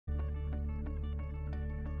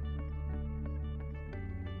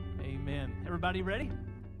Amen. Everybody ready?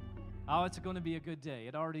 Oh, it's going to be a good day.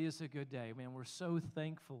 It already is a good day. Man, we're so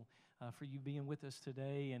thankful for you being with us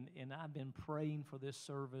today, and I've been praying for this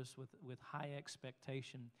service with high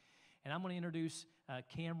expectation. And I'm going to introduce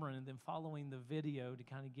Kamran, and then following the video to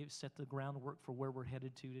kind of set the groundwork for where we're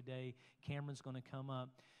headed to today, Kamran's going to come up.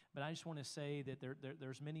 But I just want to say that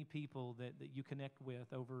there's many people that you connect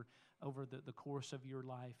with over the course of your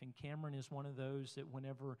life. And Kamran is one of those that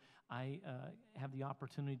whenever I have the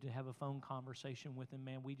opportunity to have a phone conversation with him,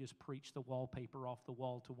 man, we just preach the wallpaper off the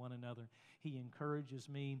wall to one another. He encourages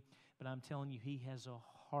me, but I'm telling you, he has a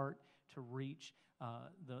heart to reach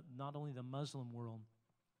not only the Muslim world,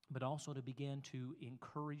 but also to begin to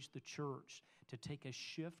encourage the church to take a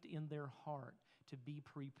shift in their heart, to be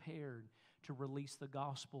prepared to release the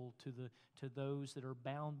gospel to those that are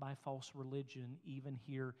bound by false religion, even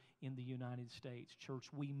here in the United States. Church,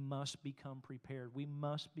 we must become prepared. We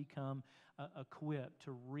must become equipped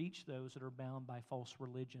to reach those that are bound by false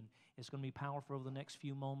religion. It's going to be powerful over the next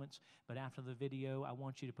few moments, but after the video, I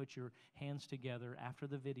want you to put your hands together after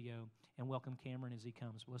the video and welcome Kamran as he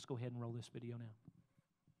comes. Let's go ahead and roll this video now.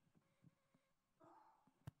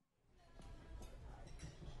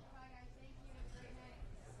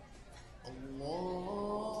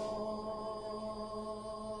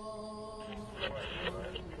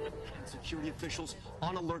 Security officials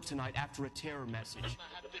on alert tonight after a terror message.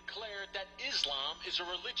 Have declared that Islam is a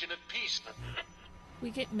religion of peace.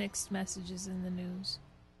 We get mixed messages in the news.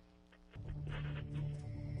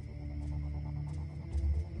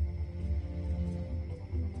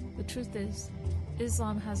 The truth is,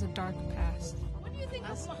 Islam has a dark past. What do you think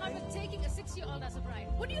of Muhammad taking a 6-year-old as a bride?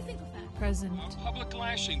 What do you think of that? Present. Public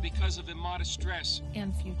lashing because of immodest dress.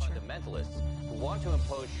 And future. Fundamentalists who want to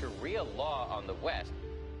impose Sharia law on the West.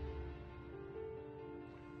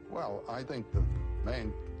 Well, I think the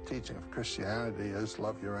main teaching of Christianity is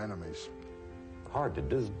love your enemies. Hard to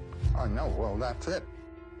do. I know, well, that's it.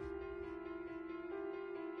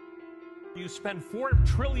 You spend $4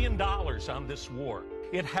 trillion on this war.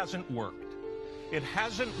 It hasn't worked. It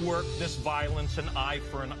hasn't worked, this violence, an eye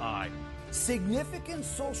for an eye. Significant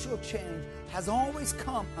social change has always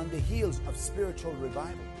come on the heels of spiritual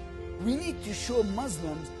revival. We need to show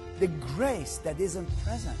Muslims the grace that isn't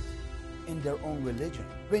present in their own religion.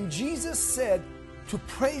 When Jesus said to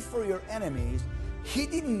pray for your enemies, he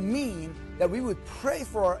didn't mean that we would pray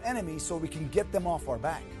for our enemies so we can get them off our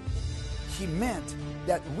back. He meant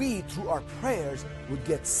that we, through our prayers, would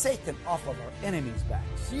get Satan off of our enemies'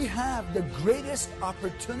 backs. We have the greatest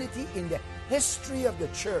opportunity in the history of the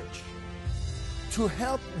church to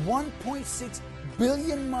help 1.6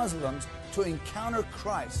 billion Muslims to encounter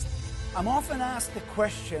Christ. I'm often asked the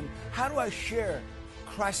question, how do I share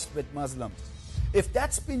Christ with Muslims? If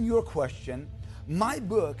that's been your question, my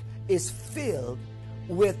book is filled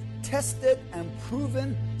with tested and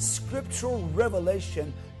proven scriptural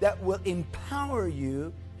revelation that will empower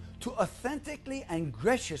you to authentically and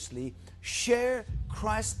graciously share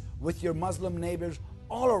Christ with your Muslim neighbors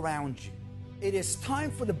all around you. It is time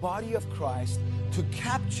for the body of Christ to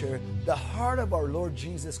capture the heart of our Lord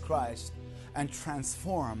Jesus Christ and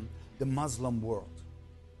transform the Muslim world.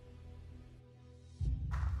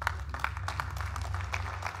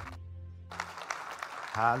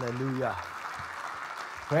 Hallelujah.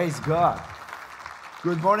 Praise God.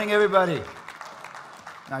 Good morning, everybody.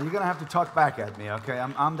 Now, you're going to have to talk back at me, okay?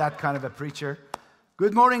 I'm that kind of a preacher.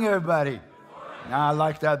 Good morning, everybody. Good morning. Now, I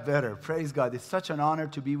like that better. Praise God. It's such an honor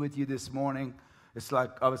to be with you this morning. It's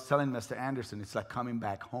like, I was telling Mr. Anderson, it's like coming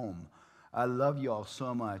back home. I love you all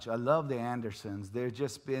so much. I love the Andersons. They've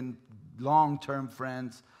just been long-term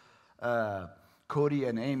friends. Cody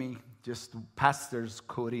and Amy, just pastors,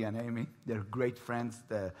 Cody and Amy. They're great friends.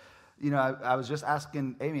 I was just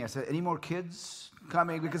asking Amy, I said, any more kids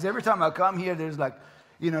coming? Because every time I come here, there's like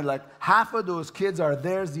half of those kids are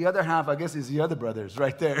theirs. The other half, I guess, is the other brothers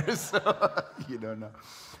right there. So, you don't know.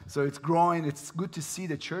 So it's growing. It's good to see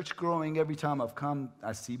the church growing. Every time I've come,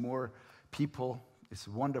 I see more people. It's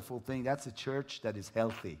a wonderful thing. That's a church that is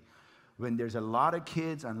healthy. When there's a lot of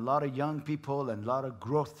kids and a lot of young people and a lot of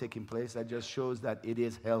growth taking place, that just shows that it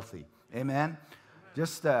is healthy. Amen?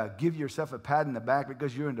 Just give yourself a pat in the back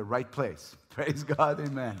because you're in the right place. Praise God.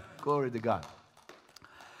 Amen. Glory to God.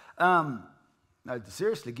 Now,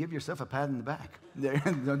 seriously, give yourself a pat in the back.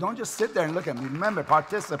 Don't just sit there and look at me. Remember,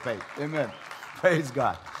 participate. Amen. Praise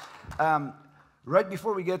God. Right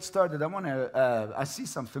before we get started, I see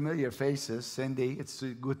some familiar faces. Cindy, it's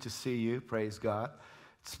good to see you. Praise God.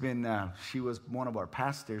 It's been, she was one of our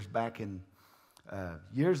pastors back in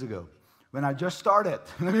years ago when I just started.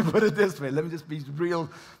 Let me put it this way. Let me just be real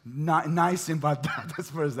nice about that as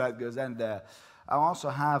far as that goes. And I also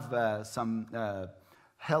have some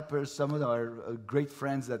helpers, some of our great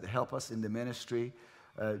friends that help us in the ministry.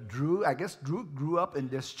 Drew, I guess Drew grew up in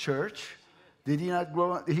this church. Did he not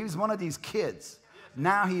grow up? He was one of these kids.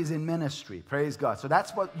 Now he's in ministry. Praise God. So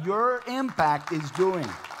that's what your impact is doing.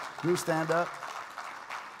 Drew, stand up.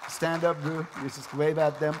 Stand up, Drew. You just wave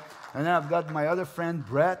at them. And then I've got my other friend,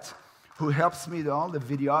 Brett, who helps me with all the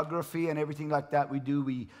videography and everything like that we do.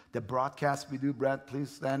 The broadcast we do. Brett,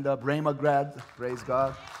 please stand up. Rhema grad. Praise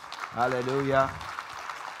God. Hallelujah.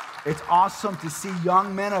 It's awesome to see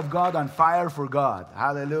young men of God on fire for God.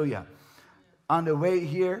 Hallelujah. On the way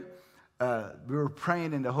here, we were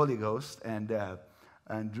praying in the Holy Ghost, and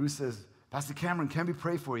Drew says, Pastor Kamran, can we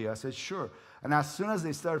pray for you? I said, sure. And as soon as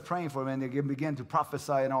they started praying for me and they began to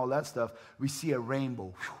prophesy and all that stuff, we see a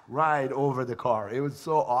rainbow right over the car. It was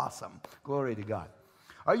so awesome. Glory to God.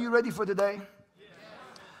 Are you ready for today? Yes.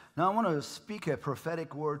 Now I want to speak a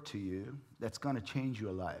prophetic word to you that's going to change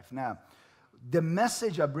your life. Now, the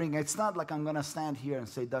message I bring, it's not like I'm going to stand here and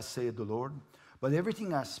say, thus saith the Lord. But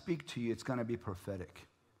everything I speak to you, it's going to be prophetic.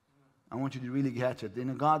 I want you to really catch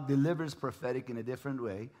it. God delivers prophetic in a different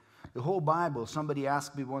way. The whole Bible, somebody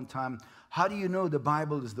asked me one time, how do you know the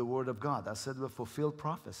Bible is the Word of God? I said, well, fulfilled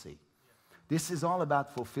prophecy. This is all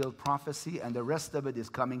about fulfilled prophecy, and the rest of it is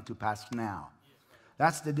coming to pass now.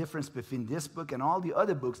 That's the difference between this book and all the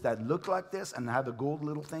other books that look like this and have a gold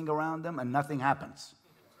little thing around them and nothing happens.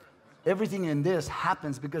 Everything in this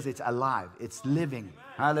happens because it's alive. It's living.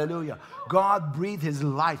 Hallelujah. God breathed His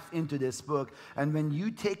life into this book. And when you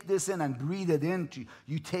take this in and breathe it into,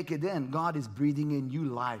 you take it in, God is breathing in you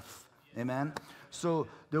life. Amen. So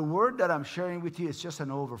the word that I'm sharing with you is just an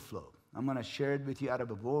overflow. I'm going to share it with you out of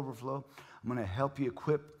an overflow. I'm going to help you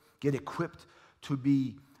get equipped to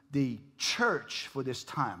be the church for this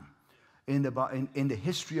time. In the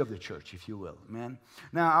history of the church, if you will. Amen.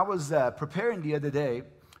 Now, I was preparing the other day.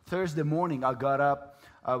 Thursday morning, I got up.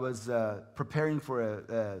 I was preparing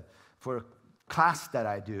for a class that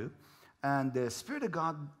I do. And the Spirit of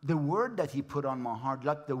God, the word that He put on my heart,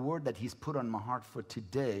 like the word that He's put on my heart for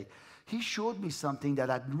today, He showed me something that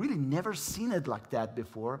I'd really never seen it like that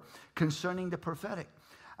before concerning the prophetic.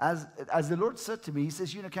 As the Lord said to me, He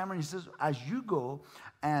says, Kamran, He says, as you go,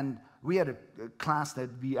 and we had a class that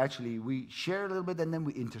we share a little bit and then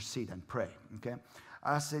we intercede and pray, okay?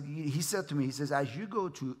 He said to me, He says, as you go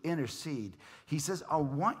to intercede, He says, I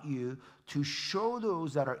want you to show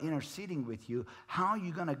those that are interceding with you how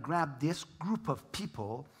you're going to grab this group of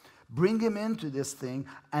people, bring them into this thing,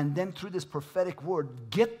 and then through this prophetic word,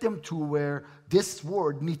 get them to where this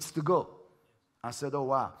word needs to go. I said, oh,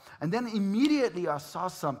 wow. And then immediately I saw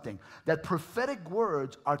something, that prophetic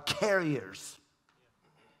words are carriers.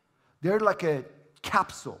 They're like a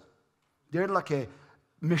capsule. They're like a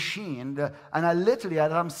machine. And I literally,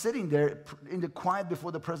 as I'm sitting there in the quiet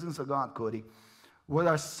before the presence of God, Cody, what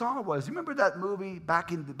I saw was, you remember that movie, Back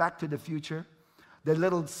to the Future? The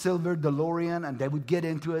little silver DeLorean, and they would get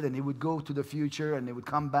into it, and it would go to the future, and they would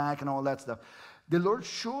come back, and all that stuff. The Lord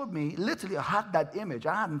showed me, literally, I had that image.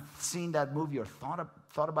 I hadn't seen that movie or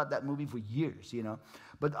thought about that movie for years,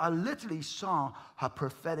 But I literally saw how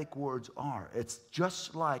prophetic words are. It's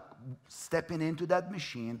just like stepping into that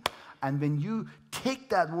machine, and when you take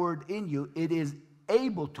that word in you, it is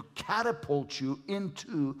able to catapult you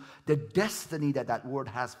into the destiny that word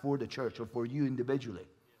has for the church or for you individually.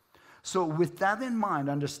 So with that in mind,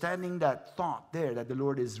 understanding that thought there that the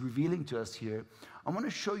Lord is revealing to us here, I want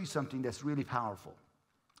to show you something that's really powerful.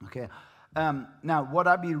 Okay. Now, what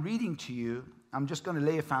I'll be reading to you, I'm just going to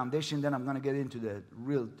lay a foundation, then I'm going to get into the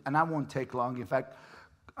real, and I won't take long. In fact,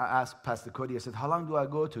 I asked Pastor Cody, I said, how long do I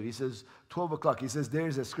go to? He says, 12 o'clock. He says,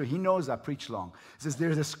 there's a screen. He knows I preach long. He says,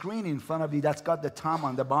 there's a screen in front of you that's got the time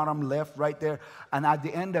on the bottom left right there. And at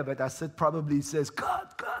the end of it, I said, probably it says, God,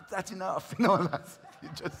 that's enough.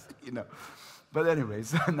 But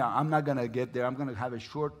anyways, no, I'm not going to get there. I'm going to have a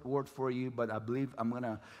short word for you, but I believe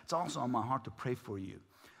it's also on my heart to pray for you.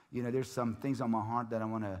 There's some things on my heart that I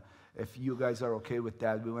want to, if you guys are okay with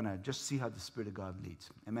that, we want to just see how the Spirit of God leads.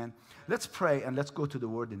 Amen. Let's pray and let's go to the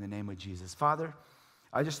Word in the name of Jesus. Father,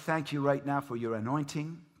 I just thank you right now for your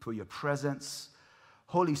anointing, for your presence.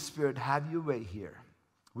 Holy Spirit, have your way here.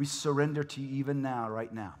 We surrender to you even now,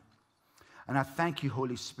 right now. And I thank you,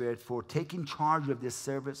 Holy Spirit, for taking charge of this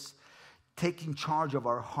service, taking charge of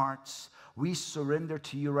our hearts. We surrender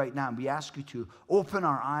to you right now. And we ask you to open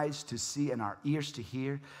our eyes to see and our ears to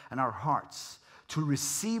hear and our hearts to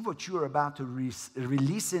receive what you are about to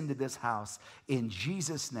release into this house in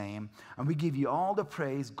Jesus' name. And we give you all the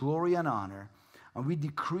praise, glory, and honor. And we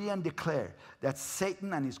decree and declare that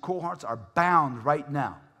Satan and his cohorts are bound right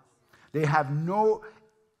now. They have no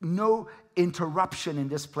no interruption in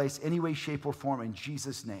this place, any way, shape, or form, in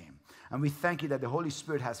Jesus' name. And we thank you that the Holy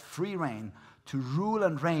Spirit has free reign to rule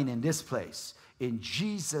and reign in this place. In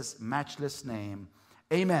Jesus' matchless name,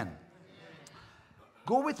 amen.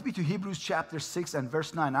 Go with me to Hebrews chapter 6 and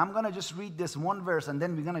verse 9. I'm going to just read this one verse, and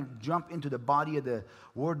then we're going to jump into the body of the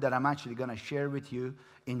word that I'm actually going to share with you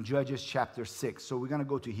in Judges chapter 6. So we're going to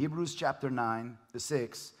go to Hebrews chapter 9, the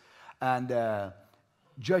 6, and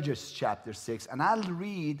Judges chapter 6. And I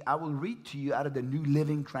will read to you out of the New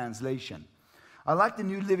Living Translation. I like the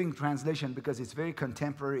New Living Translation because it's very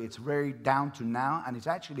contemporary, it's very down to now, and it's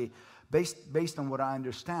actually, based on what I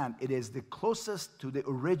understand, it is the closest to the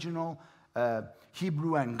original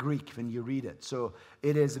Hebrew and Greek when you read it. So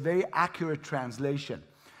it is a very accurate translation.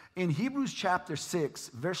 In Hebrews chapter 6,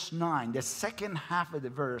 verse 9, the second half of the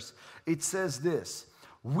verse, it says this: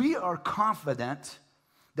 we are confident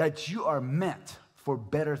that you are meant for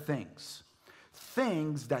better things,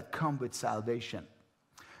 things that come with salvation.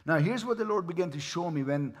 Now, here's what the Lord began to show me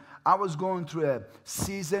when I was going through a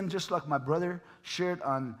season, just like my brother shared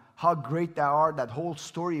on how great thou art, that whole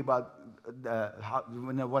story about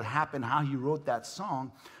what happened, how he wrote that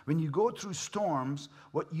song. When you go through storms,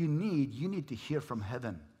 what you need to hear from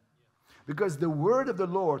heaven. Because the word of the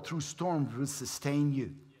Lord through storms will sustain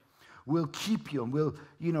you, will keep you,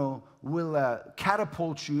 and will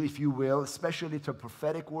catapult you, if you will, especially the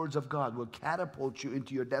prophetic words of God, will catapult you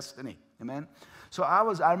into your destiny. Amen? So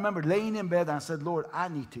I remember laying in bed and I said, Lord, I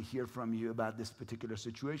need to hear from you about this particular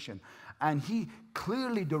situation. And he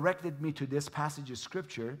clearly directed me to this passage of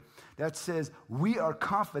scripture that says, we are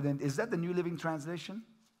confident. Is that the New Living Translation?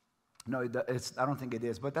 No, I don't think it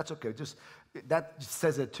is, but that's okay. That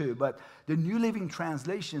says it too. But the New Living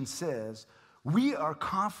Translation says, we are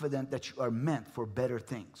confident that you are meant for better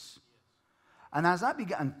things. And as I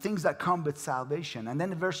began, things that come with salvation. And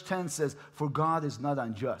then verse 10 says, for God is not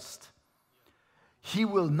unjust. He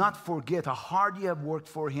will not forget how hard you have worked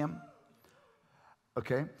for him.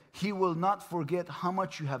 Okay? He will not forget how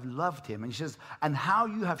much you have loved him. And he says, and how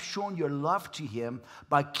you have shown your love to him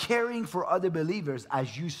by caring for other believers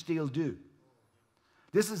as you still do.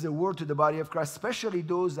 This is a word to the body of Christ, especially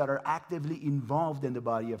those that are actively involved in the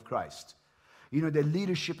body of Christ. You know, the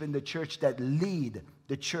leadership in the church that lead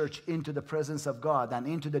the church into the presence of God and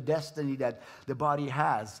into the destiny that the body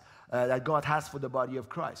has, that God has for the body of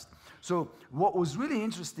Christ. So what was really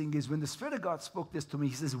interesting is when the Spirit of God spoke this to me,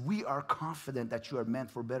 he says, we are confident that you are meant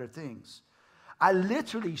for better things. I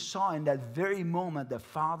literally saw in that very moment the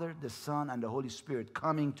Father, the Son, and the Holy Spirit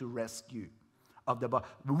coming to rescue of the body.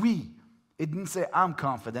 It didn't say I'm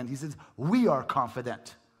confident. He says, we are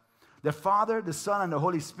confident. The Father, the Son, and the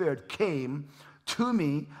Holy Spirit came to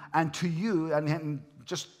me and to you, and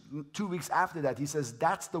just 2 weeks after that, he says,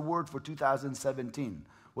 that's the word for 2017,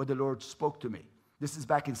 what the Lord spoke to me. This is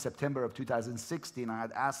back in September of 2016. I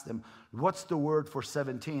had asked him, what's the word for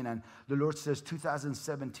 17? And the Lord says,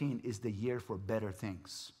 2017 is the year for better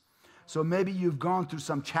things. So maybe you've gone through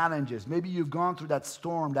some challenges. Maybe you've gone through that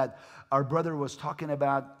storm that our brother was talking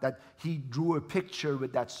about, that he drew a picture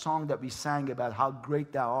with that song that we sang about how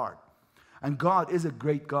great thou art. And God is a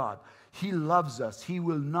great God. He loves us. He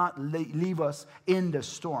will not leave us in the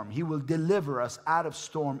storm. He will deliver us out of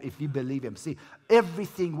storm if we believe him. See,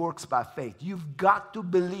 everything works by faith. You've got to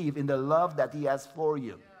believe in the love that he has for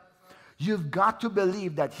you. You've got to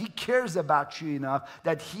believe that he cares about you enough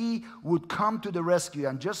that he would come to the rescue.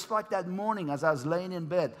 And just like that morning as I was laying in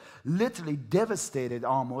bed, literally devastated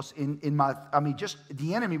almost just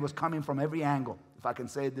the enemy was coming from every angle, if I can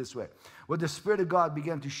say it this way. What the Spirit of God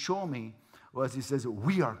began to show me was he says,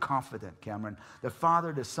 we are confident, Kamran. The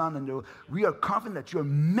Father, the Son, we are confident that you're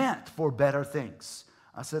meant for better things.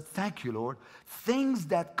 I said, thank you, Lord. Things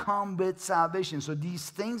that come with salvation. So these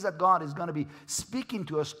things that God is going to be speaking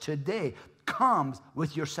to us today comes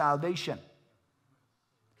with your salvation.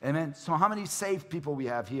 Amen. So how many saved people we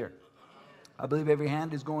have here? I believe every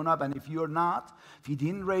hand is going up. And if you're not, if you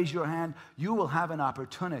didn't raise your hand, you will have an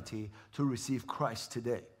opportunity to receive Christ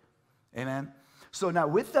today. Amen. So now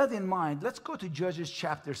with that in mind, let's go to Judges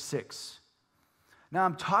chapter 6. Now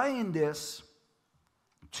I'm tying this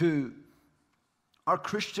to our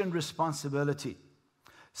Christian responsibility.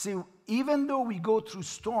 See, even though we go through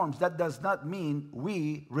storms, that does not mean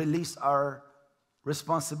we release our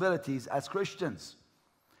responsibilities as Christians.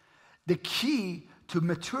 The key to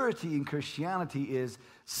maturity in Christianity is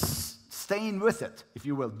staying with it, if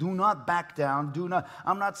you will. Do not back down.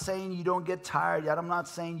 I'm not saying you don't get tired yet. I'm not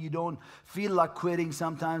saying you don't feel like quitting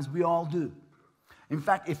sometimes. We all do. In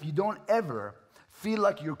fact, if you don't ever feel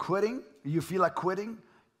like you're quitting,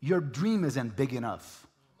 your dream isn't big enough.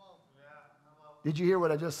 Did you hear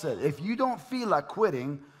what I just said? If you don't feel like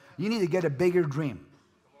quitting, you need to get a bigger dream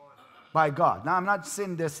by God. Now, I'm not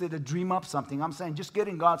saying this to dream up something. I'm saying just get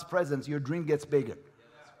in God's presence, your dream gets bigger.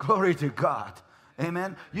 Glory to God.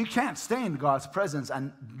 Amen. You can't stay in God's presence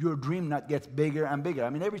and your dream not gets bigger and bigger. I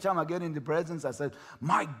mean, every time I get in the presence, I said,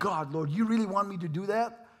 my God, Lord, you really want me to do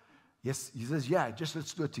that? Yes. He says, yeah, just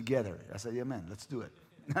let's do it together. I said, amen, let's do it.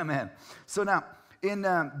 Amen. So now, in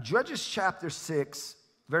Judges chapter 6,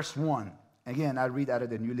 verse 1, again, I read out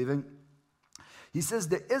of the New Living. He says,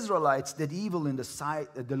 the Israelites did evil in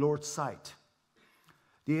the Lord's sight.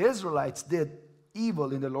 The Israelites did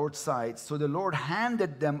evil in the Lord's sight, so the Lord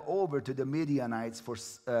handed them over to the Midianites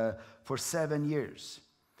for 7 years.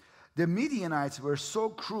 The Midianites were so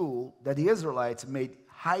cruel that the Israelites made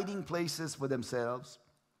hiding places for themselves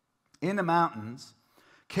in the mountains,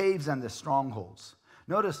 caves, and the strongholds.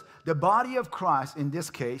 Notice, the body of Christ, in this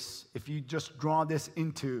case, if you just draw this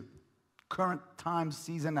into current time,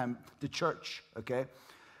 season, and the church, okay?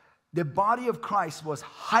 The body of Christ was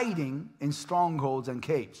hiding in strongholds and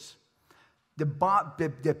caves.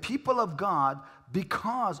 The people of God,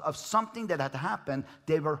 because of something that had happened,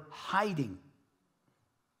 they were hiding.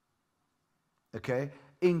 Okay?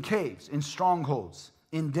 In caves, in strongholds,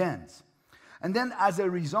 in dens. And then as a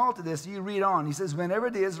result of this, you read on, he says,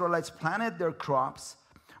 whenever the Israelites planted their crops,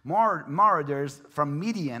 marauders from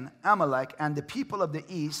Midian, Amalek, and the people of the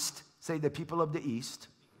east, say the people of the east.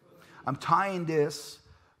 I'm tying this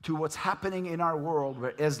to what's happening in our world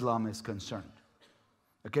where Islam is concerned.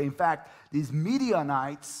 Okay, in fact, these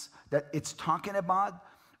Midianites that it's talking about,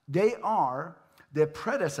 they are the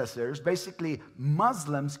predecessors. Basically,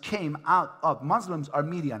 Muslims came out of, Muslims are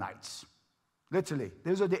Midianites. Literally,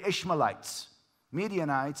 those are the Ishmaelites.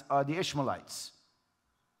 Midianites are the Ishmaelites.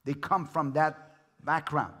 They come from that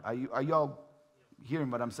background. Are y'all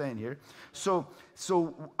hearing what I'm saying here? So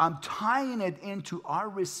I'm tying it into our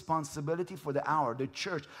responsibility for the hour, the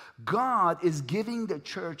church. God is giving the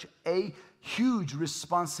church a huge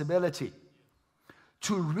responsibility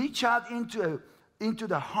to reach out into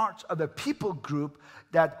the hearts of a people group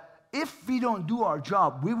that if we don't do our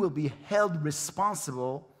job, we will be held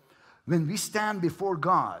responsible when we stand before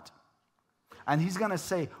God. And he's going to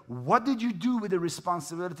say, what did you do with the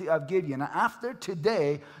responsibility I've given you? And after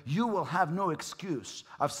today, you will have no excuse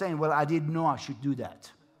of saying, well, I didn't know I should do that.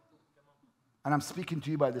 And I'm speaking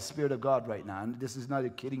to you by the Spirit of God right now. And this is not a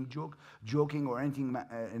kidding joking or anything.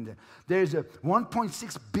 There's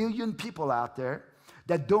 1.6 billion people out there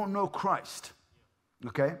that don't know Christ.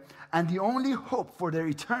 Okay? And the only hope for their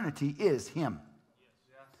eternity is Him.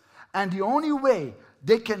 And the only way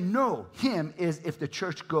they can know Him is if the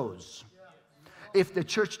church goes. If the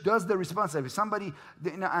church does the responsibility. Somebody,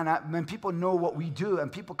 when people know what we do,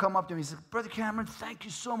 and people come up to me and say, Brother Kamran, thank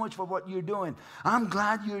you so much for what you're doing. I'm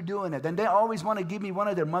glad you're doing it. And they always want to give me one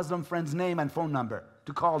of their Muslim friends' name and phone number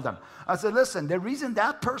to call them. I said, listen, the reason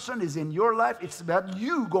that person is in your life, it's about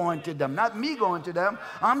you going to them, not me going to them.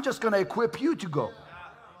 I'm just going to equip you to go.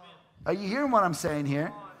 Are you hearing what I'm saying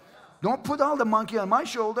here? Don't put all the monkey on my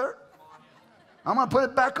shoulder. I'm going to put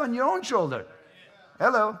it back on your own shoulder.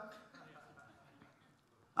 Hello.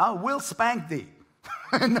 I will spank thee.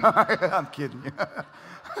 No, I'm kidding.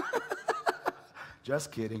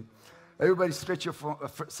 Just kidding. Everybody stretch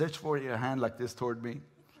forth your hand like this toward me.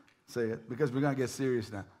 Say it, because we're going to get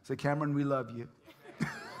serious now. Say, Cameron, we love you.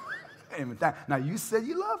 Amen. Now, you said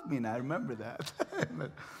you love me now. Remember that.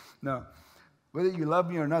 No. Whether you love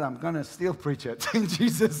me or not, I'm going to still preach it in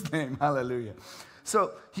Jesus' name. Hallelujah.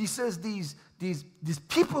 So he says these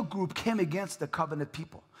people group came against the covenant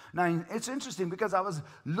people. Now, it's interesting because I was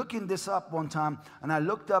looking this up one time, and I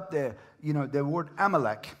looked up the word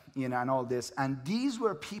Amalek, and all this, and these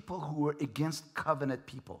were people who were against covenant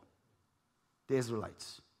people, the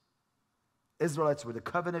Israelites. Israelites were the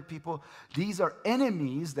covenant people. These are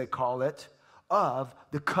enemies, they call it, of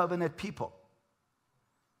the covenant people.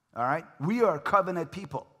 All right? We are covenant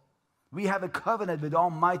people. We have a covenant with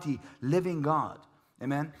Almighty living God.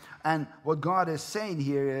 Amen? And what God is saying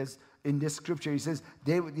here is, in this scripture, he says,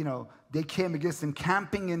 they came against them,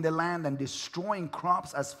 camping in the land and destroying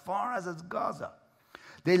crops as far as Gaza.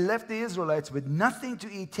 They left the Israelites with nothing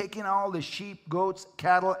to eat, taking all the sheep, goats,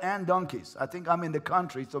 cattle, and donkeys. I think I'm in the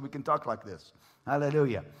country, so we can talk like this.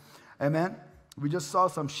 Hallelujah. Amen? We just saw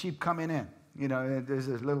some sheep coming in. There's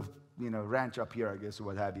a little, ranch up here, I guess, or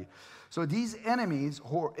what have you. So these enemy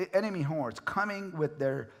hordes coming with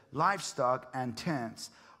their livestock and tents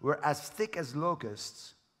were as thick as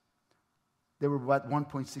locusts. There were about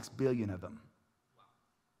 1.6 billion of them.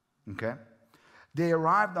 Okay? They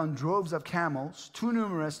arrived on droves of camels, too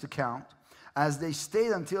numerous to count, as they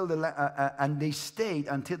stayed until they stayed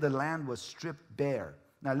until the land was stripped bare.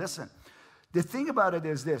 Now listen, the thing about it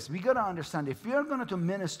is this. We got to understand, if you're going to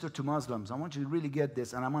minister to Muslims, I want you to really get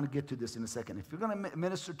this, and I'm going to get to this in a second. If you're going to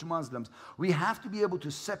minister to Muslims, we have to be able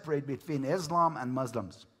to separate between Islam and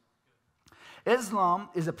Muslims. Islam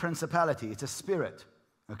is a principality. It's a spirit,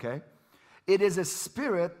 okay? It is a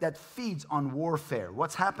spirit that feeds on warfare.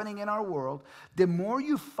 What's happening in our world, the more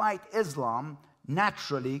you fight Islam,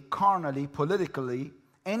 naturally, carnally, politically,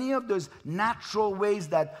 any of those natural ways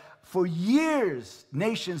that for years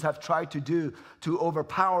nations have tried to do to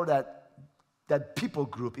overpower that people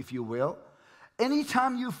group, if you will.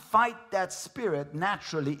 Anytime you fight that spirit,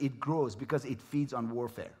 naturally it grows because it feeds on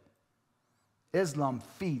warfare. Islam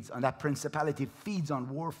feeds on that principality, feeds on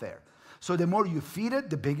warfare. So the more you feed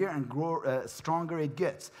it, the bigger and stronger it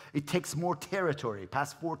gets. It takes more territory.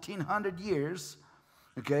 Past 1,400 years,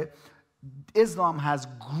 okay, Islam has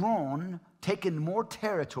grown, taken more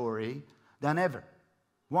territory than ever.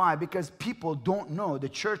 Why? Because people don't know. The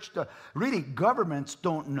church, really governments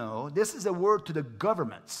don't know. This is a word to the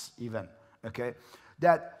governments even, okay?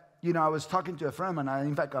 That, you know, I was talking to a friend, and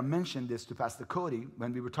in fact, I mentioned this to Pastor Cody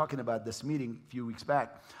when we were talking about this meeting a few weeks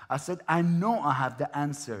back. I said, I know I have the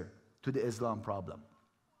answer to the Islam problem.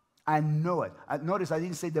 I know it. Notice I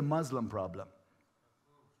didn't say the Muslim problem.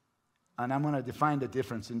 And I'm going to define the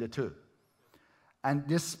difference in the two. And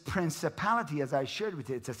this principality, as I shared with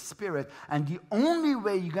you, it's a spirit. And the only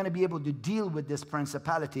way you're going to be able to deal with this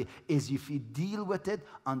principality is if you deal with it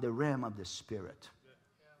on the realm of the spirit.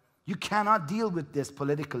 You cannot deal with this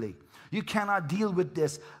politically. You cannot deal with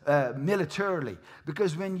this militarily.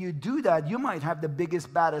 Because when you do that, you might have the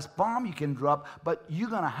biggest, baddest bomb you can drop, but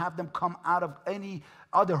you're going to have them come out of any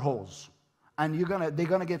other holes. And they're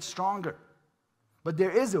going to get stronger. But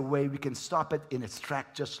there is a way we can stop it in its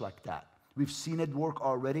track just like that. We've seen it work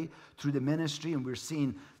already through the ministry, and we're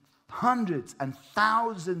seeing hundreds and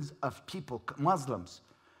thousands of people, Muslims,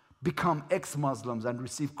 become ex-Muslims and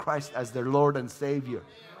receive Christ as their Lord and Savior.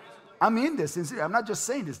 I mean this sincerely. I'm not just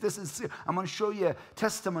saying this. This is serious. I'm going to show you a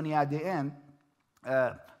testimony at the end.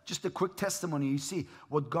 Just a quick testimony. You see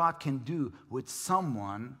what God can do with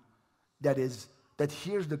someone that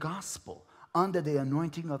hears the gospel under the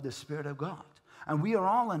anointing of the Spirit of God. And we are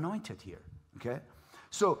all anointed here, okay?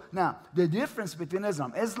 So now, the difference between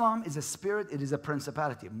Islam is a spirit, it is a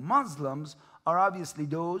principality. Muslims are obviously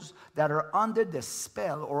those that are under the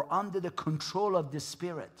spell or under the control of the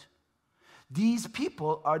spirit. These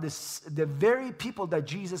people are the very people that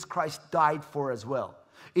Jesus Christ died for as well.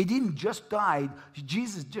 He didn't just die,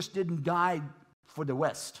 Jesus just didn't die for the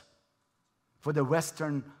West, for the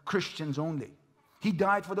Western Christians only. He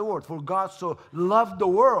died for the world, for God so loved the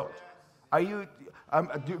world.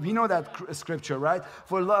 We know that scripture, right?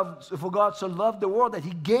 For God so loved the world that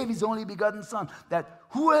He gave His only begotten Son, that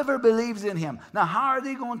whoever believes in Him. Now, how are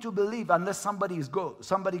they going to believe unless somebody goes,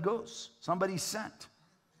 somebody's sent?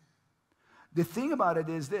 The thing about it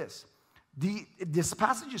is this. This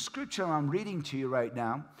passage of scripture I'm reading to you right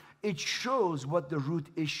now, it shows what the root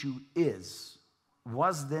issue is.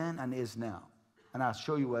 Was then and is now. And I'll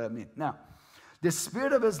show you what I mean. Now, the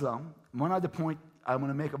spirit of Islam, one other point I want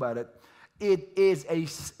to make about it,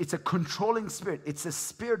 it's a controlling spirit. It's a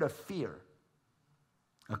spirit of fear.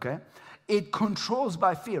 Okay? It controls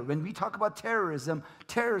by fear. When we talk about terrorism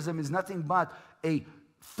is nothing but a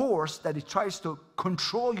force that it tries to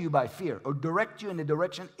control you by fear or direct you in the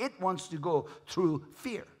direction it wants to go through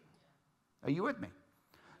fear. Are you with me?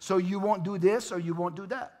 So you won't do this or you won't do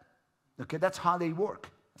that. Okay? That's how they work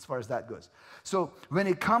as far as that goes. So when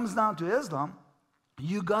it comes down to Islam,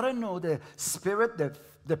 you got to know the spirit,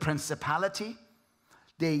 the principality,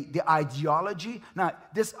 the ideology. Now,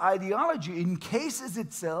 this ideology encases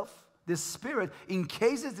itself, this spirit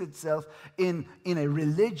encases itself in a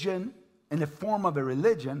religion, in the form of a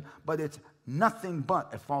religion, but it's nothing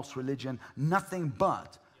but a false religion, nothing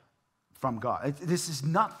but from God. This is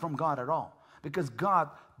not from God at all, because God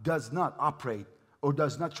does not operate or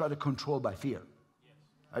does not try to control by fear.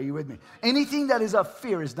 Are you with me? Anything that is of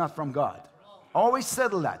fear is not from God. Always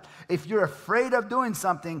settle that. If you're afraid of doing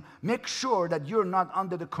something, make sure that you're not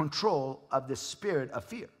under the control of the spirit of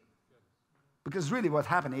fear. Because really what's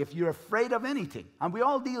happening, if you're afraid of anything, and we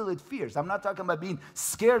all deal with fears. I'm not talking about being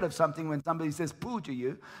scared of something when somebody says poo to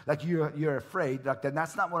you, like you're afraid. Like that.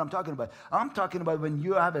 That's not what I'm talking about. I'm talking about when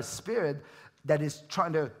you have a spirit that is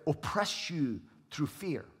trying to oppress you through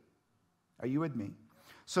fear. Are you with me?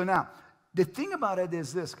 So now, the thing about it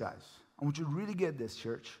is this, guys. I want you to really get this,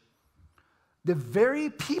 church. The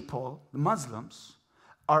very people, the Muslims,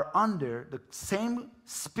 are under the same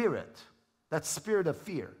spirit, that spirit of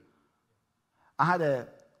fear. I had a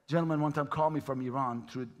gentleman one time called me from Iran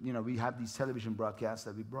through, we have these television broadcasts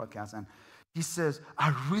that we broadcast, and he says,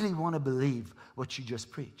 I really want to believe what you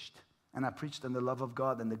just preached. And I preached on the love of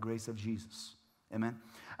God and the grace of Jesus. Amen.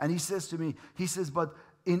 And he says to me, but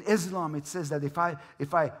in Islam it says that if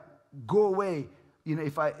I go away,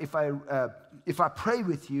 if I pray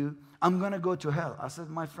with you, I'm going to go to hell. I said,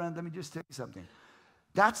 my friend, let me just tell you something.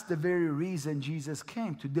 That's the very reason Jesus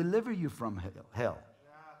came, to deliver you from hell.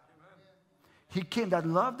 He came, that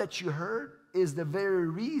love that you heard is the very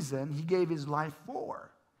reason he gave his life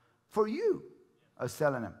for you. I was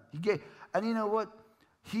telling him. And you know what?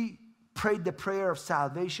 He prayed the prayer of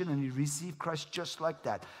salvation and he received Christ just like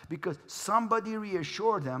that. Because somebody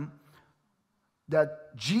reassured him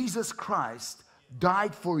that Jesus Christ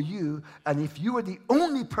died for you, and if you were the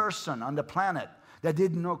only person on the planet that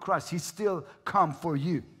didn't know Christ, he still come for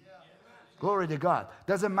you. Glory to God.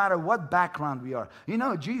 Doesn't matter what background we are.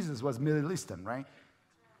 Jesus was Middle Eastern, right?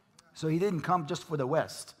 So he didn't come just for the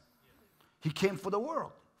West. He came for the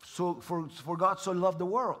world. So for God so loved the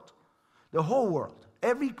world. The whole world.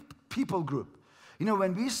 Every people group.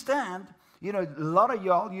 When we stand, a lot of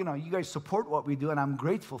y'all, you guys support what we do, and I'm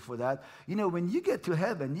grateful for that. When you get to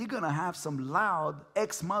heaven, you're going to have some loud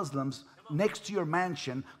ex-Muslims next to your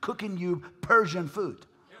mansion cooking you Persian food.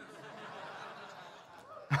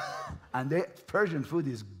 And Persian food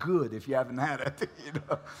is good if you haven't had it.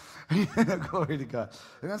 Glory to God.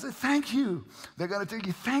 They're going to say, thank you. They're going to tell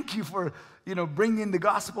you, thank you for, bringing the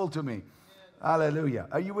gospel to me. Hallelujah.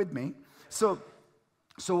 Are you with me? So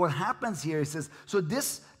what happens here, it says, so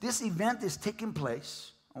this event is taking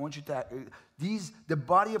place. I want you to, the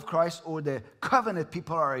body of Christ or the covenant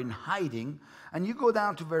people are in hiding. And you go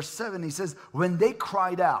down to verse 7, he says, when they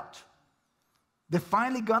cried out, they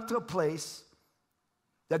finally got to a place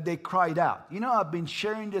that they cried out. I've been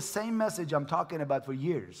sharing the same message I'm talking about for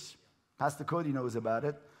years. Pastor Cody knows about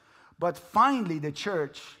it. But finally, the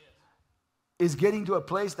church is getting to a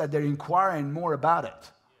place that they're inquiring more about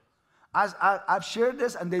it. I've shared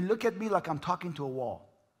this, and they look at me like I'm talking to a wall.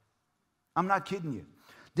 I'm not kidding you.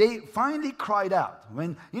 They finally cried out.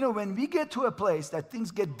 When we get to a place that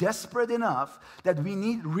things get desperate enough that we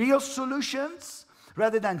need real solutions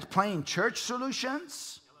rather than plain church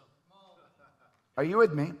solutions. Are you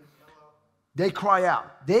with me? They cry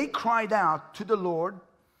out. They cried out to the Lord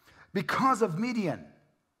because of Midian.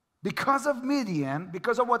 Because of Midian,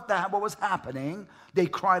 because of what was happening, they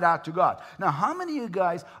cried out to God. Now, how many of you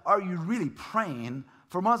guys are you really praying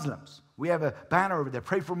for Muslims? We have a banner over there,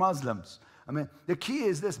 pray for Muslims. The key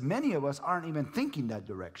is this, many of us aren't even thinking that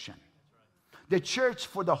direction. The church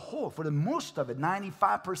for the most of it,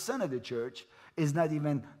 95% of the church is not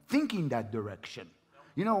even thinking that direction.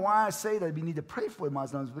 You know why I say that we need to pray for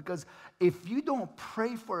Muslims? Because if you don't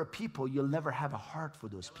pray for a people, you'll never have a heart for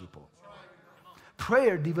those people.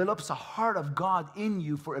 Prayer develops a heart of God in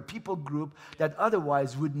you for a people group that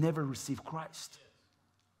otherwise would never receive Christ.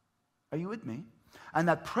 Are you with me? And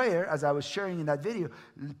that prayer, as I was sharing in that video,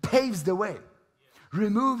 paves the way.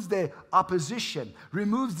 Removes the opposition,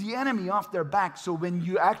 removes the enemy off their back. So when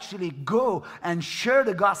you actually go and share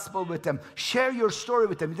the gospel with them, share your story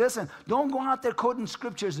with them. Listen, don't go out there quoting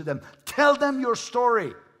scriptures with them. Tell them your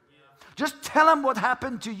story. Just tell them what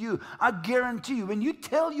happened to you. I guarantee you, when you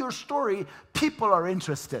tell your story, people are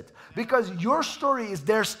interested. Because your story is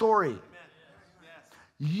their story.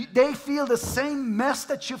 They feel the same mess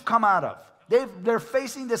that you've come out of. They're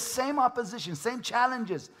facing the same opposition, same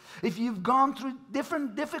challenges. If you've gone through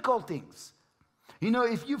different difficult things,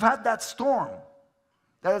 if you've had that storm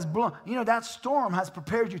that has blown, that storm has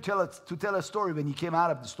prepared you to tell a story when you came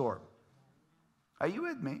out of the storm. Are you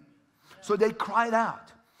with me? So they cried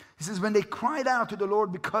out. He says, when they cried out to the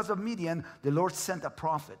Lord because of Midian, the Lord sent a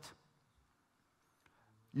prophet.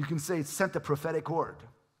 You can say it sent a prophetic word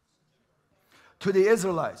to the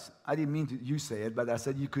Israelites. I didn't mean you say it, but I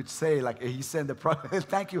said you could say like he sent the prophet.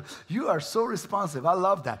 Thank you. You are so responsive. I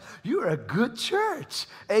love that. You are a good church.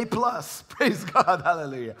 A+. Praise God.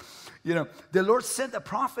 Hallelujah. The Lord sent a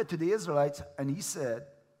prophet to the Israelites, and the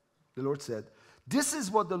Lord said, this is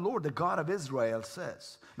what the Lord, the God of Israel,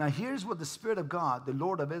 says. Now here's what the Spirit of God, the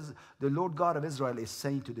Lord God of Israel, is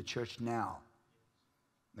saying to the church now.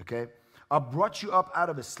 Okay? I brought you up out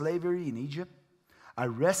of a slavery in Egypt. I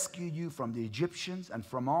rescued you from the Egyptians and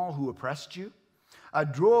from all who oppressed you. I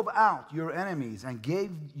drove out your enemies and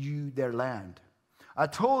gave you their land. I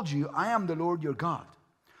told you, I am the Lord your God.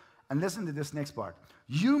 And listen to this next part.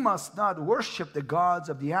 You must not worship the gods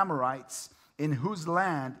of the Amorites in whose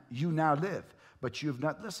land you now live, but you have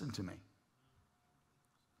not listened to me.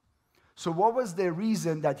 So what was the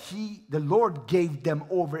reason that the Lord gave them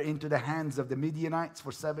over into the hands of the Midianites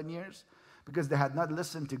for 7 years? because they had not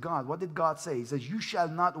listened to God. What did God say? He says, you shall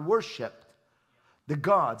not worship the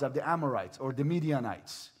gods of the Amorites or the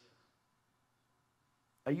Midianites.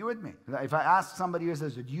 Are you with me? If I ask somebody who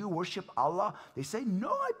says, do you worship Allah? They say,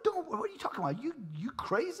 no, I don't. What are you talking about? You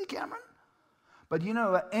crazy, Cameron? But you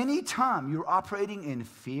know, any time you're operating in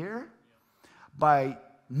fear by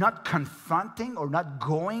not confronting or not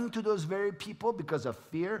going to those very people because of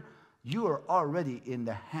fear, you are already in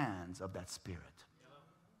the hands of that spirit.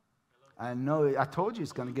 I know, I told you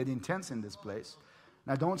it's going to get intense in this place.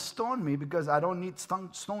 Now, don't stone me because I don't need stone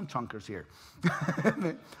chunkers here.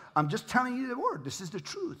 I'm just telling you the word. This is the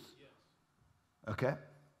truth. Okay?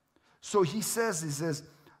 So he says,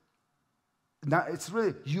 now it's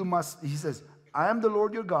really, you must, he says, I am the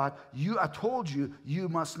Lord your God. I told you, you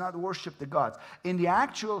must not worship the gods. In the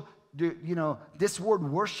actual, this word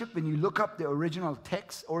worship, when you look up the original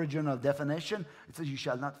text, original definition, it says you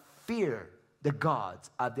shall not fear the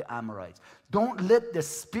gods of the Amorites. Don't let the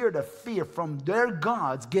spirit of fear from their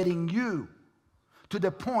gods getting you to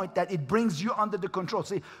the point that it brings you under the control.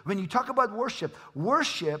 See, when you talk about worship,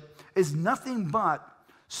 worship is nothing but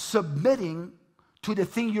submitting to the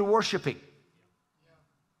thing you're worshiping.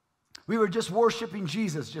 We were just worshiping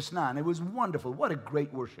Jesus just now, and it was wonderful. What a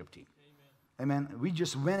great worship team. Amen. We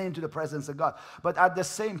just went into the presence of God. But at the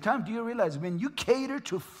same time, do you realize when you cater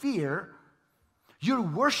to fear, you're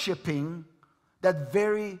worshiping that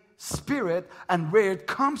very spirit and where it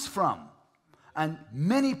comes from. And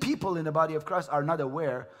many people in the body of Christ are not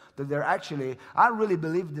aware that they're actually, I really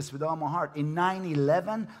believe this with all my heart. In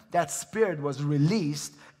 9/11, that spirit was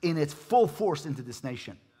released in its full force into this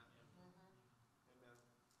nation.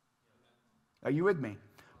 Are you with me?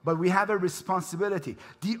 But we have a responsibility.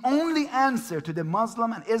 The only answer to the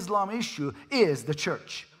Muslim and Islam issue is the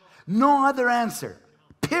church. No other answer.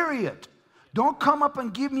 Period. Don't come up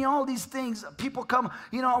and give me all these things. People come,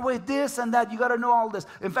 with this and that. You got to know all this.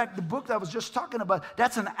 In fact, the book that I was just talking about,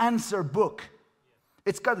 that's an answer book.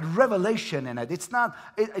 It's got revelation in it. It's not,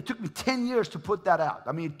 it took me 10 years to put that out.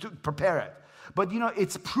 I mean, to prepare it. But,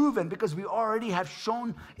 it's proven because we already have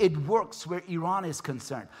shown it works where Iran is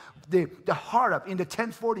concerned. The heart of, in the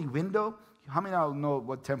 1040 window, how many of you know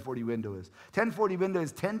what 1040 window is? 1040 window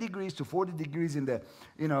is 10 degrees to 40 degrees in the,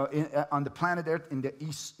 on the planet Earth in the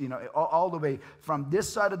east, all the way from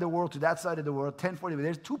this side of the world to that side of the world. 1040.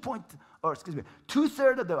 There's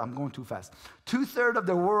 2/3 of the. I'm going too fast. 2/3 of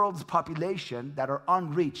the world's population that are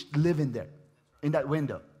unreached live in there, in that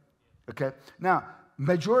window. Okay. Now,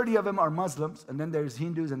 majority of them are Muslims, and then there's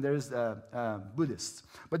Hindus and there's Buddhists.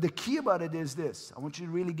 But the key about it is this. I want you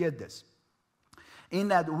to really get this. In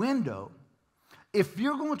that window, if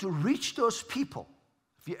you're going to reach those people,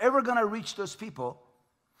 if you're ever going to reach those people,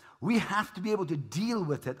 we have to be able to deal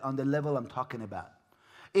with it on the level I'm talking about.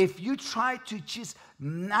 If you try to just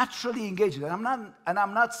naturally engage it, and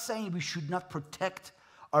I'm not saying we should not protect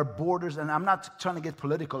our borders, and I'm not trying to get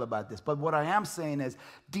political about this, but what I am saying is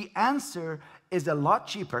the answer is a lot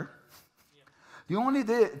cheaper. The only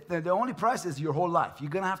price is your whole life. You're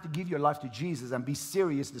going to have to give your life to Jesus and be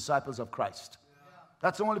serious disciples of Christ.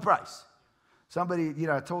 That's the only price. Somebody,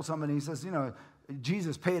 I told somebody, he says,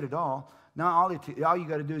 Jesus paid it all. Now all you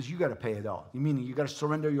got to do is you got to pay it all. Meaning you got to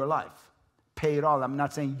surrender your life. Pay it all. I'm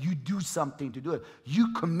not saying you do something to do it.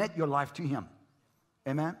 You commit your life to Him.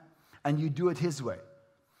 Amen? And you do it His way.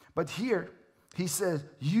 But here, he says,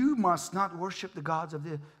 you must not worship the gods of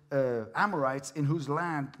the Amorites in whose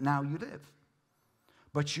land now you live.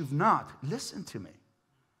 But you've not listened to me.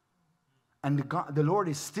 And the Lord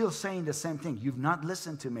is still saying the same thing. You've not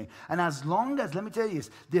listened to me. And as long as, let me tell you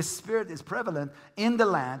this spirit is prevalent in the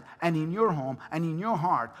land and in your home and in your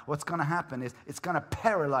heart, what's going to happen is it's going to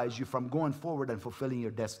paralyze you from going forward and fulfilling your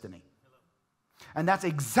destiny. And that's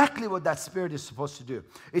exactly what that spirit is supposed to do.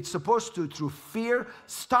 It's supposed to, through fear,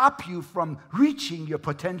 stop you from reaching your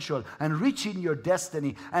potential and reaching your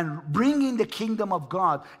destiny and bringing the kingdom of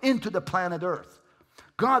God into the planet Earth.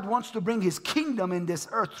 God wants to bring His kingdom in this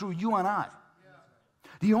earth through you and I.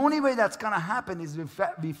 The only way that's going to happen is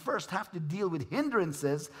we first have to deal with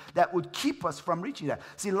hindrances that would keep us from reaching that.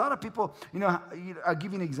 See, a lot of people, I'll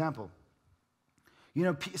give you an example.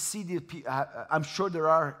 I'm sure there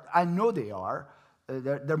are, I know they are,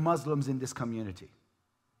 they're Muslims in this community.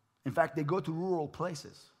 In fact, they go to rural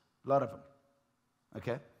places, a lot of them.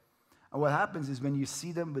 Okay? And what happens is when you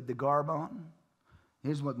see them with the garb on,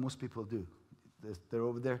 here's what most people do. They're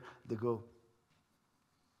over there, they go.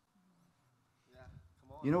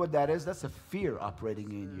 You know what that is? That's a fear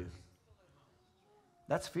operating in you.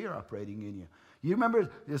 That's fear operating in you. You remember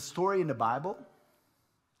the story in the Bible?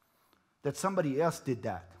 That somebody else did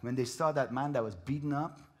that. When they saw that man that was beaten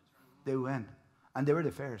up, they went. And they were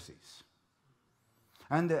the Pharisees.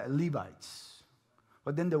 and the Levites.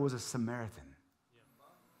 But then there was a Samaritan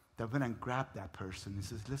that went and grabbed that person. He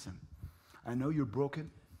says, listen, I know you're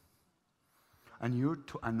broken. And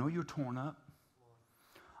I know you're torn up.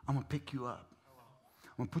 I'm going to pick you up.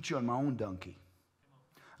 I'm going to put you on my own donkey.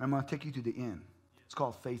 And I'm going to take you to the inn. It's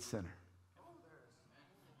called Faith Center.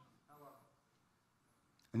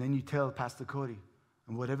 And then you tell Pastor Cody,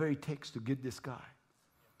 and whatever it takes to get this guy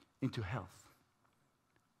into health.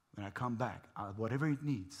 When I come back, whatever it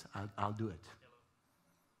needs, I'll do it.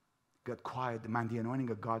 Got quiet. Man, the anointing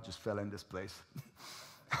of God just fell in this place.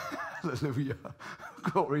 Hallelujah.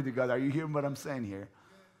 Glory to God. Are you hearing what I'm saying here?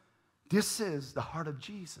 This is the heart of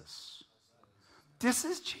Jesus. This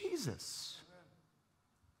is Jesus.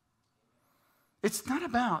 It's not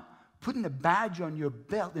about putting a badge on your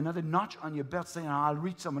belt, another notch on your belt, saying, I'll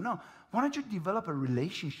reach someone. No. Why don't you develop a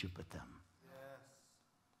relationship with them?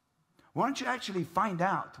 Why don't you actually find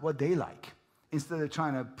out what they like instead of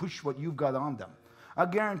trying to push what you've got on them? I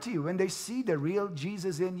guarantee you, when they see the real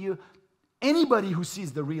Jesus in you, anybody who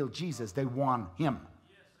sees the real Jesus, they want him.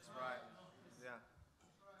 That's right. Yeah.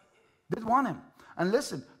 They want him. And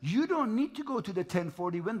listen, you don't need to go to the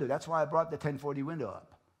 1040 window. That's why I brought the 1040 window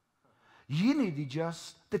up. You need to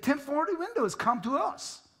the 1040 window has come to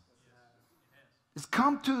us. It's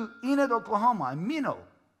come to Enid, Oklahoma, and Minot,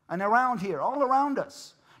 and around here, all around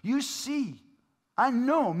us. You see, I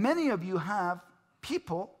know many of you have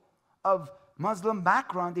people of Muslim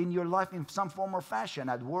background in your life in some form or fashion,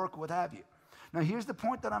 at work, what have you. Now, here's the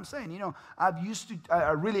point that I'm saying. You know, I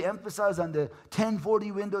really emphasize on the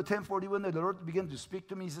 1040 window. The Lord began to speak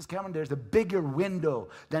to me. He says, Cameron, there's a bigger window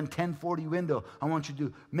than 1040 window I want you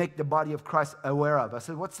to make the body of Christ aware of. I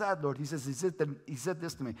said, what's that, Lord? He says, he said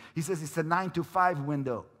this to me. He says, it's the 9 to 5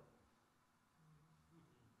 window.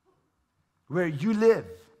 Where you live,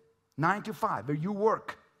 9 to 5, where you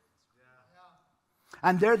work.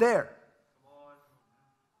 And they're there.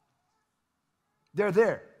 They're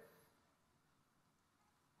there.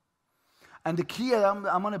 And the key I'm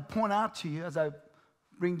going to point out to you as I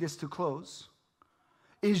bring this to close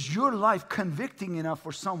is your life convicting enough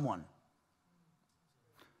for someone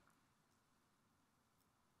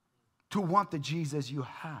to want the Jesus you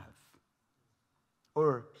have?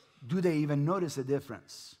 Or do they even notice a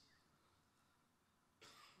difference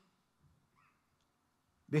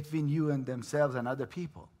between you and themselves and other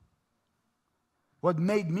people? What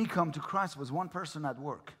made me come to Christ was one person at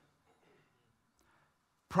work.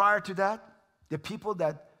 Prior to that, the people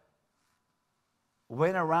that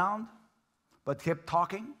went around but kept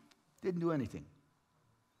talking didn't do anything.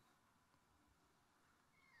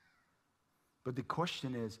 But the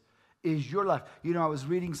question is your life? You know, I was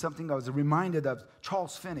reading something, I was reminded of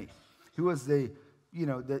Charles Finney. He was in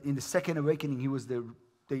the Second Awakening, he was the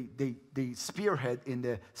spearhead in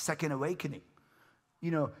the Second Awakening.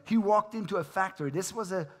 You know, he walked into a factory. This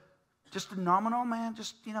was just a nominal man,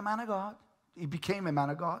 man of God. He became a man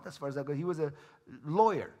of God, as far as that goes. He was a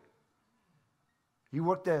lawyer. He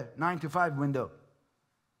worked the 9 to 5 window.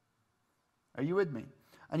 Are you with me?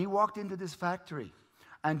 And he walked into this factory.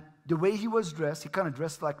 And the way he was dressed, he kind of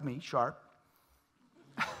dressed like me, sharp.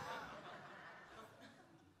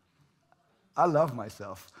 I love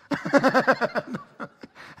myself.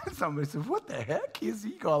 Somebody said, what the heck is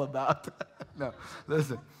he all about? No,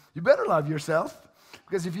 listen, you better love yourself.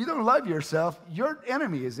 Because if you don't love yourself, your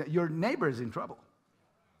neighbor is in trouble.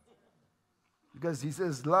 Because he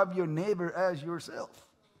says, love your neighbor as yourself.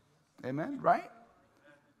 Amen, right?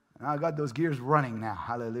 And I got those gears running now.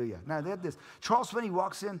 Hallelujah. Now, they had this. Charles Finney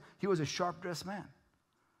walks in. He was a sharp-dressed man.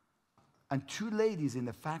 And 2 ladies in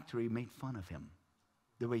the factory made fun of him,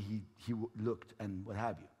 the way he looked and what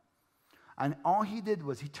have you. And all he did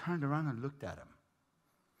was he turned around and looked at him.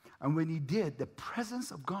 And when he did, the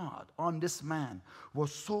presence of God on this man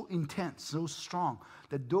was so intense, so strong,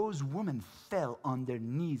 that those women fell on their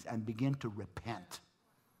knees and began to repent.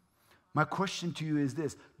 My question to you is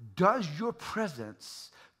this: does your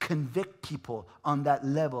presence convict people on that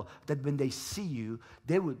level that when they see you,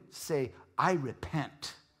 they would say, I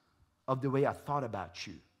repent of the way I thought about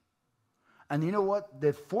you? And you know what?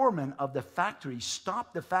 The foreman of the factory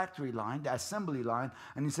stopped the factory line, the assembly line,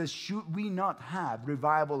 and he says, should we not have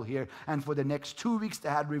revival here? And for the next 2 weeks, they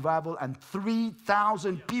had revival, and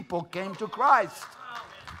 3,000 people came to Christ.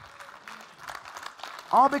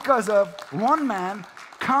 All because of one man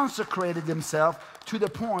consecrated himself to the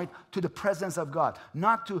point, to the presence of God.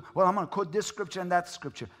 Not to, well, I'm going to quote this scripture and that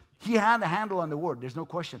scripture. He had a handle on the word, there's no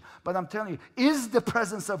question. But I'm telling you, is the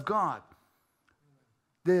presence of God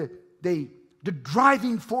the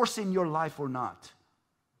driving force in your life or not?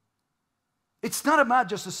 It's not about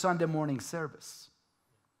just a Sunday morning service.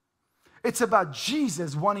 It's about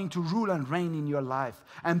Jesus wanting to rule and reign in your life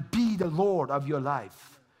and be the Lord of your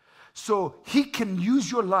life. So He can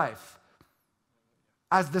use your life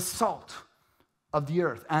as the salt of the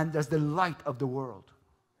earth and as the light of the world.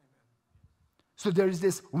 So there is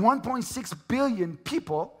this 1.6 billion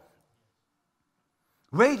people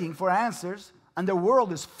waiting for answers, and the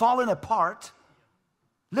world is falling apart,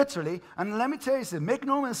 literally. And let me tell you something, make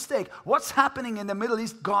no mistake, what's happening in the Middle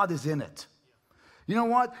East, God is in it. You know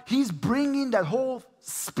what? He's bringing that whole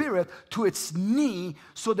spirit to its knee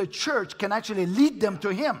so the church can actually lead them to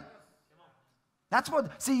Him. That's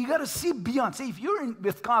what, see, you got to see beyond. See, if you're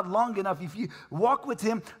with God long enough, if you walk with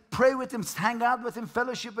Him, pray with Him, hang out with Him,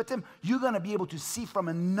 fellowship with Him, you're going to be able to see from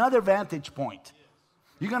another vantage point.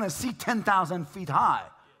 You're going to see 10,000 feet high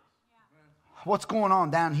what's going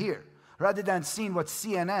on down here, rather than seeing what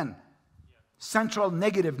CNN, Central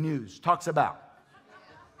Negative News, talks about.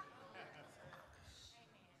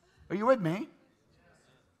 Are you with me?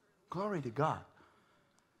 Glory to God.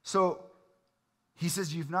 So He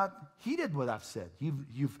says, you've not heeded what I've said.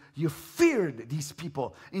 You've feared these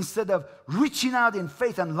people. Instead of reaching out in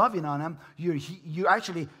faith and loving on them, you're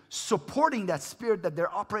actually supporting that spirit that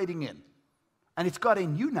they're operating in. And it's got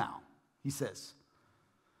in you now, He says.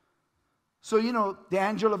 So, you know, the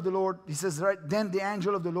angel of the Lord, He says, right, then the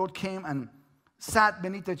angel of the Lord came and sat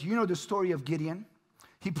beneath it. You know the story of Gideon.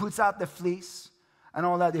 He puts out the fleece and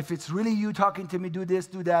all that. If it's really you talking to me, do this,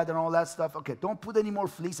 do that, and all that stuff. Okay, don't put any more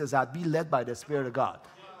fleeces out. Be led by the Spirit of God.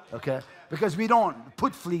 Okay? Because we don't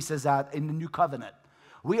put fleeces out in the new covenant.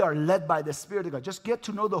 We are led by the Spirit of God. Just get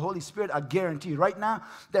to know the Holy Spirit. I guarantee you. Right now,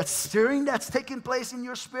 that stirring that's taking place in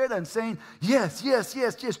your spirit and saying, yes, yes,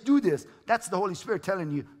 yes, just do this. That's the Holy Spirit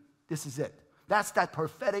telling you, this is it. That's that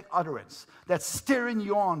prophetic utterance that's stirring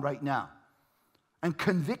you on right now and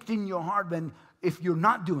convicting your heart if you're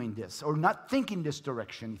not doing this or not thinking this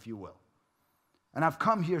direction, if you will. And I've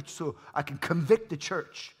come here so I can convict the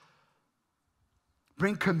church.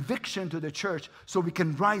 Bring conviction to the church so we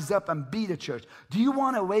can rise up and be the church. Do you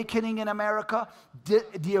want awakening in America?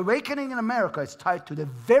 The awakening in America is tied to the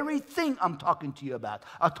very thing I'm talking to you about.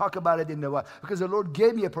 I'll talk about it in the what? Because the Lord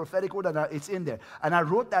gave me a prophetic word and it's in there. And I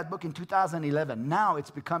wrote that book in 2011. Now it's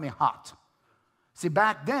becoming hot. See,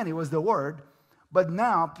 back then it was the word. But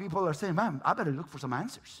now people are saying, man, I better look for some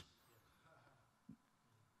answers.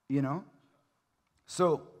 You know?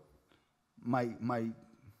 So my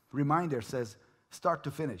reminder says, start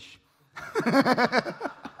to finish.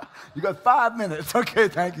 You got 5 minutes. Okay,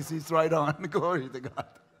 thank you. See, it's right on. Glory to God.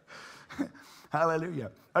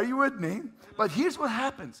 Hallelujah. Are you with me? But here's what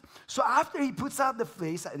happens. So after he puts out the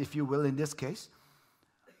fleece, if you will, in this case,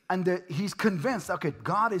 and he's convinced, okay,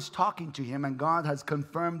 God is talking to him, and God has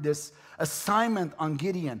confirmed this assignment on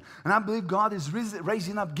Gideon. And I believe God is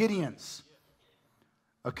raising up Gideons.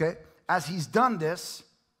 Okay? As he's done this,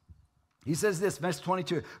 he says this, verse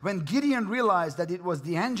 22. When Gideon realized that it was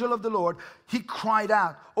the angel of the Lord, he cried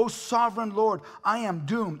out, "O sovereign Lord, I am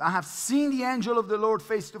doomed. I have seen the angel of the Lord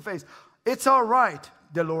face to face." "It's all right,"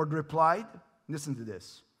 the Lord replied. Listen to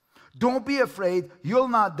this. "Don't be afraid. You'll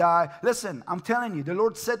not die." Listen, I'm telling you, the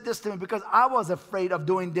Lord said this to me because I was afraid of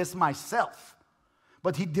doing this myself.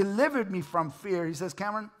 But He delivered me from fear. He says,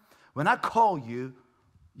 "Kamran, when I call you,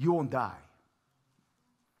 you won't die."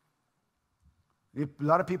 A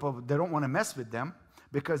lot of people, they don't want to mess with them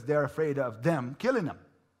because they're afraid of them killing them.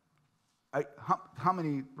 How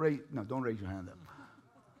many no, don't raise your hand up.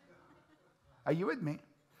 Are you with me?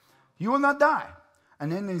 You will not die.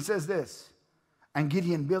 And then he says this. And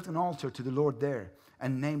Gideon built an altar to the Lord there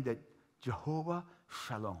and named it Jehovah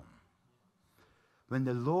Shalom. When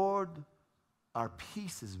the Lord, our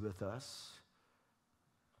peace, is with us,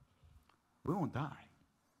 we won't die.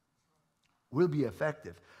 We'll be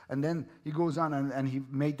effective. And then he goes on and he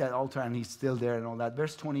made that altar and he's still there and all that.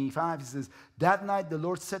 Verse 25, he says, "That night the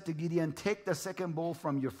Lord said to Gideon, take the second bull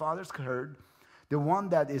from your father's herd, the one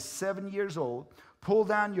that is 7 years old, pull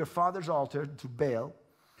down your father's altar to Baal,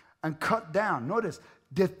 and cut down." Notice,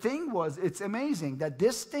 the thing was, it's amazing that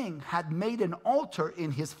this thing had made an altar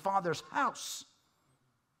in his father's house.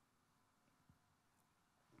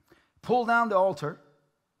 Pull down the altar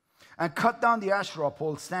and cut down the Asherah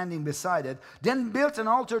pole standing beside it. Then built an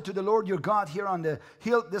altar to the Lord your God here on the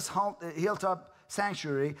hill, this hilltop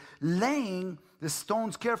sanctuary, laying the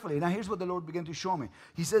stones carefully. Now here's what the Lord began to show me.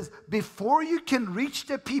 He says, before you can reach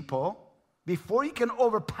the people, before you can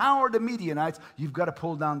overpower the Midianites, you've got to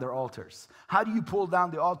pull down their altars. How do you pull down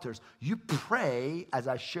the altars? You pray, as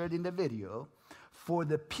I shared in the video, for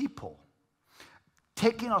the people,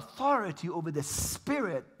 taking authority over the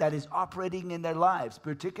spirit that is operating in their lives,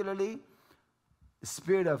 particularly the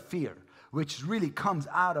spirit of fear, which really comes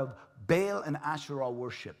out of Baal and Asherah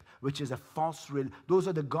worship, which is a those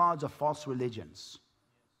are the gods of false religions.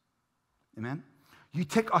 Amen? You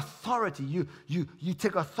take authority. You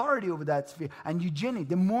take authority over that sphere. And you genuinely,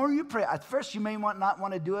 the more you pray, at first you may not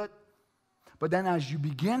want to do it. But then as you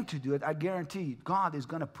begin to do it, I guarantee you, God is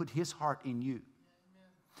going to put his heart in you.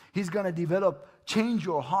 He's going to change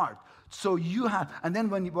your heart. So you have, and then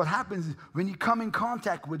what happens is when you come in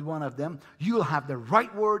contact with one of them, you'll have the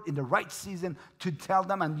right word in the right season to tell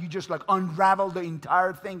them, and you just like unravel the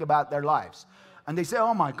entire thing about their lives. And they say,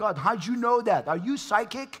 oh my God, how'd you know that? Are you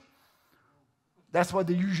psychic? That's what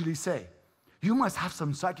they usually say. You must have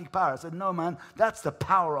some psychic power. I said, no, man, that's the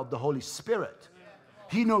power of the Holy Spirit.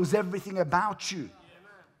 He knows everything about you.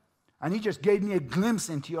 And he just gave me a glimpse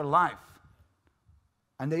into your life.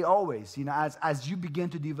 And they always, as you begin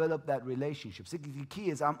to develop that relationship. See, the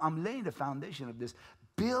key is I'm laying the foundation of this.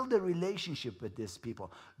 Build a relationship with these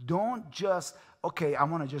people. Don't just, okay, I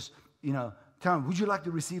want to just, tell them, would you like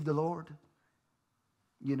to receive the Lord?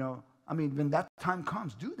 When that time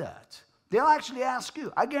comes, do that. They'll actually ask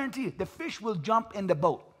you. I guarantee you, the fish will jump in the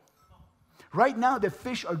boat. Right now, the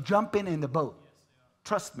fish are jumping in the boat.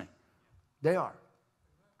 Trust me. They are.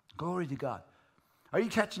 Glory to God. Are you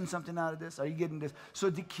catching something out of this? Are you getting this? So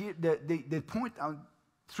the point,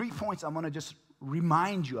 3 points I want to just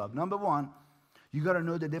remind you of. Number one, you got to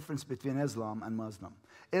know the difference between Islam and Muslim.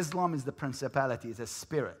 Islam is the principality. It's a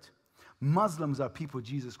spirit. Muslims are people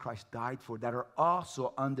Jesus Christ died for that are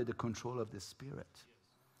also under the control of the Spirit.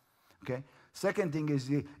 Okay? Second thing is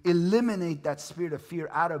you eliminate that spirit of fear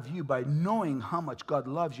out of you by knowing how much God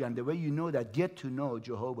loves you. And the way you know that, get to know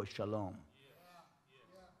Jehovah Shalom.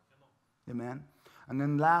 Amen? And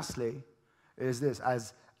then lastly is this,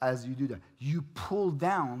 as you do that, you pull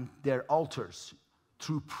down their altars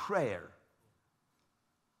through prayer.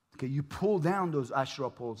 Okay, you pull down those Asherah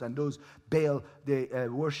poles and those Baal,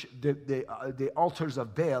 the altars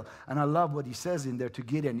of Baal. And I love what he says in there to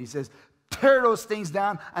Gideon. He says, tear those things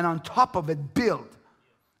down and on top of it build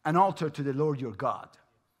an altar to the Lord your God.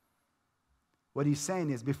 What he's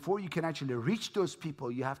saying is before you can actually reach those people,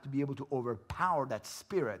 you have to be able to overpower that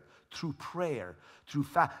spirit through prayer, through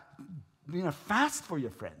fast for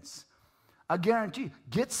your friends. I guarantee you,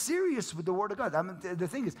 get serious with the Word of God. The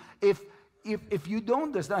thing is, if you don't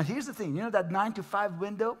understand, here's the thing. That 9 to 5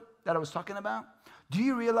 window that I was talking about? Do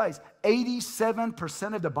you realize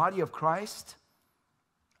 87% of the body of Christ,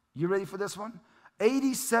 you ready for this one?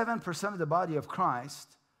 87% of the body of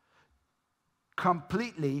Christ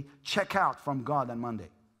completely check out from God on Monday.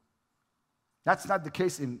 That's not the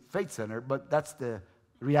case in Faith Center, but that's the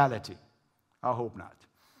reality. I hope not.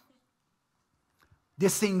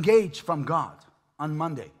 Disengage from God on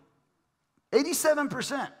Monday.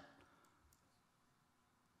 87%.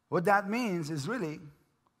 What that means is really,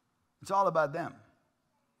 it's all about them.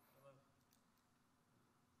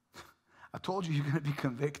 I told you you're going to be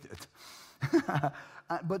convicted.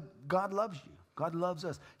 But God loves you. God loves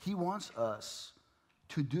us. He wants us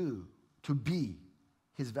to be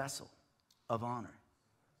his vessel of honor.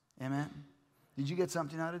 Amen? Did you get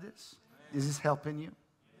something out of this? Is this helping you?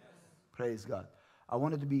 Yes. Praise God. I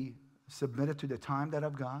wanted to be submitted to the time that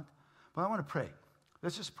I've got, but I want to pray.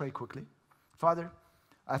 Let's just pray quickly. Father,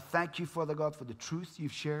 I thank you, Father God, for the truth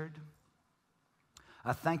you've shared.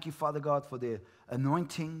 I thank you, Father God, for the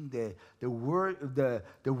anointing, the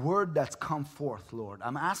word that's come forth, Lord.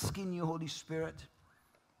 I'm asking you, Holy Spirit,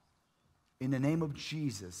 in the name of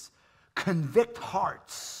Jesus, convict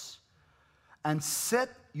hearts and set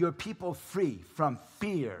your people free from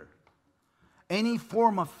fear, any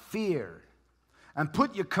form of fear, and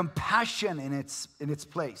put your compassion in its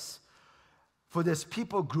place for this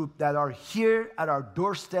people group that are here at our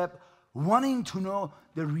doorstep wanting to know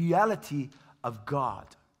the reality of God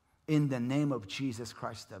in the name of Jesus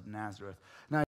Christ of Nazareth. Now,